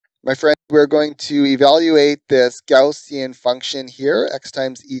My friend, we're going to evaluate this Gaussian function here, x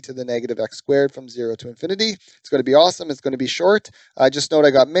times e to the negative x squared from 0 to infinity. It's going to be awesome. It's going to be short. Just note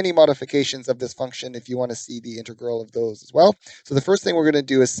I got many modifications of this function if you want to see the integral of those as well. So the first thing we're going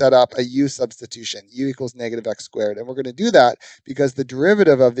to do is set up a u substitution, u equals negative x squared. And we're going to do that because the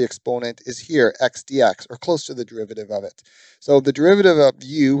derivative of the exponent is here, x dx, or close to the derivative of it. So the derivative of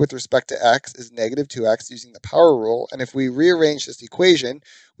u with respect to x is negative 2x using the power rule. And if we rearrange this equation,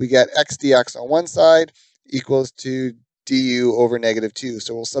 we get x dx on one side equals to du over negative 2.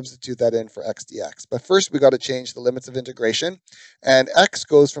 So we'll substitute that in for x dx. But first, we got to change the limits of integration. And x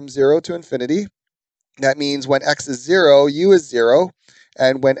goes from 0 to infinity. That means when x is 0, u is 0.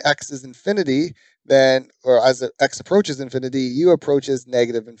 And when x is infinity, then, or as x approaches infinity, u approaches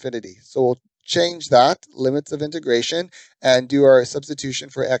negative infinity. So we'll change that, limits of integration, and do our substitution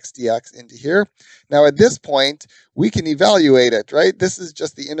for x dx into here. Now at this point, we can evaluate it, right? This is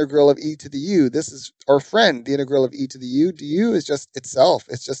just the integral of e to the u. This is our friend, the integral of e to the u. du is just itself.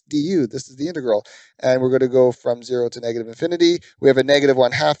 It's just du. This is the integral. And we're going to go from 0 to negative infinity. We have a negative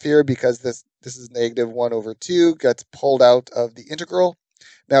 1/2 here because this is negative 1 over 2, gets pulled out of the integral.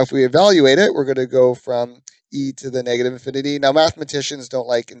 Now if we evaluate it, we're going to go from e to the negative infinity. Now mathematicians don't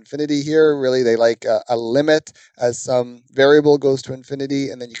like infinity here. Really, they like a limit as some variable goes to infinity,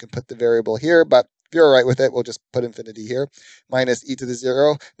 and then you can put the variable here. But if you're all right with it, we'll just put infinity here, minus e to the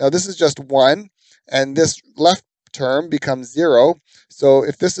 0. Now this is just 1, and this left term becomes 0. So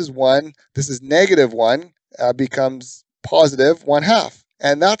if this is 1, this is negative 1, becomes positive 1/2.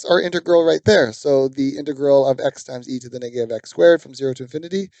 And that's our integral right there. So the integral of x times e to the negative x squared from 0 to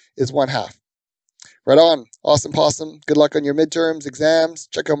infinity is 1/2. Right on. Awesome possum. Good luck on your midterms, exams.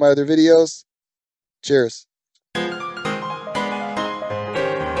 Check out my other videos. Cheers.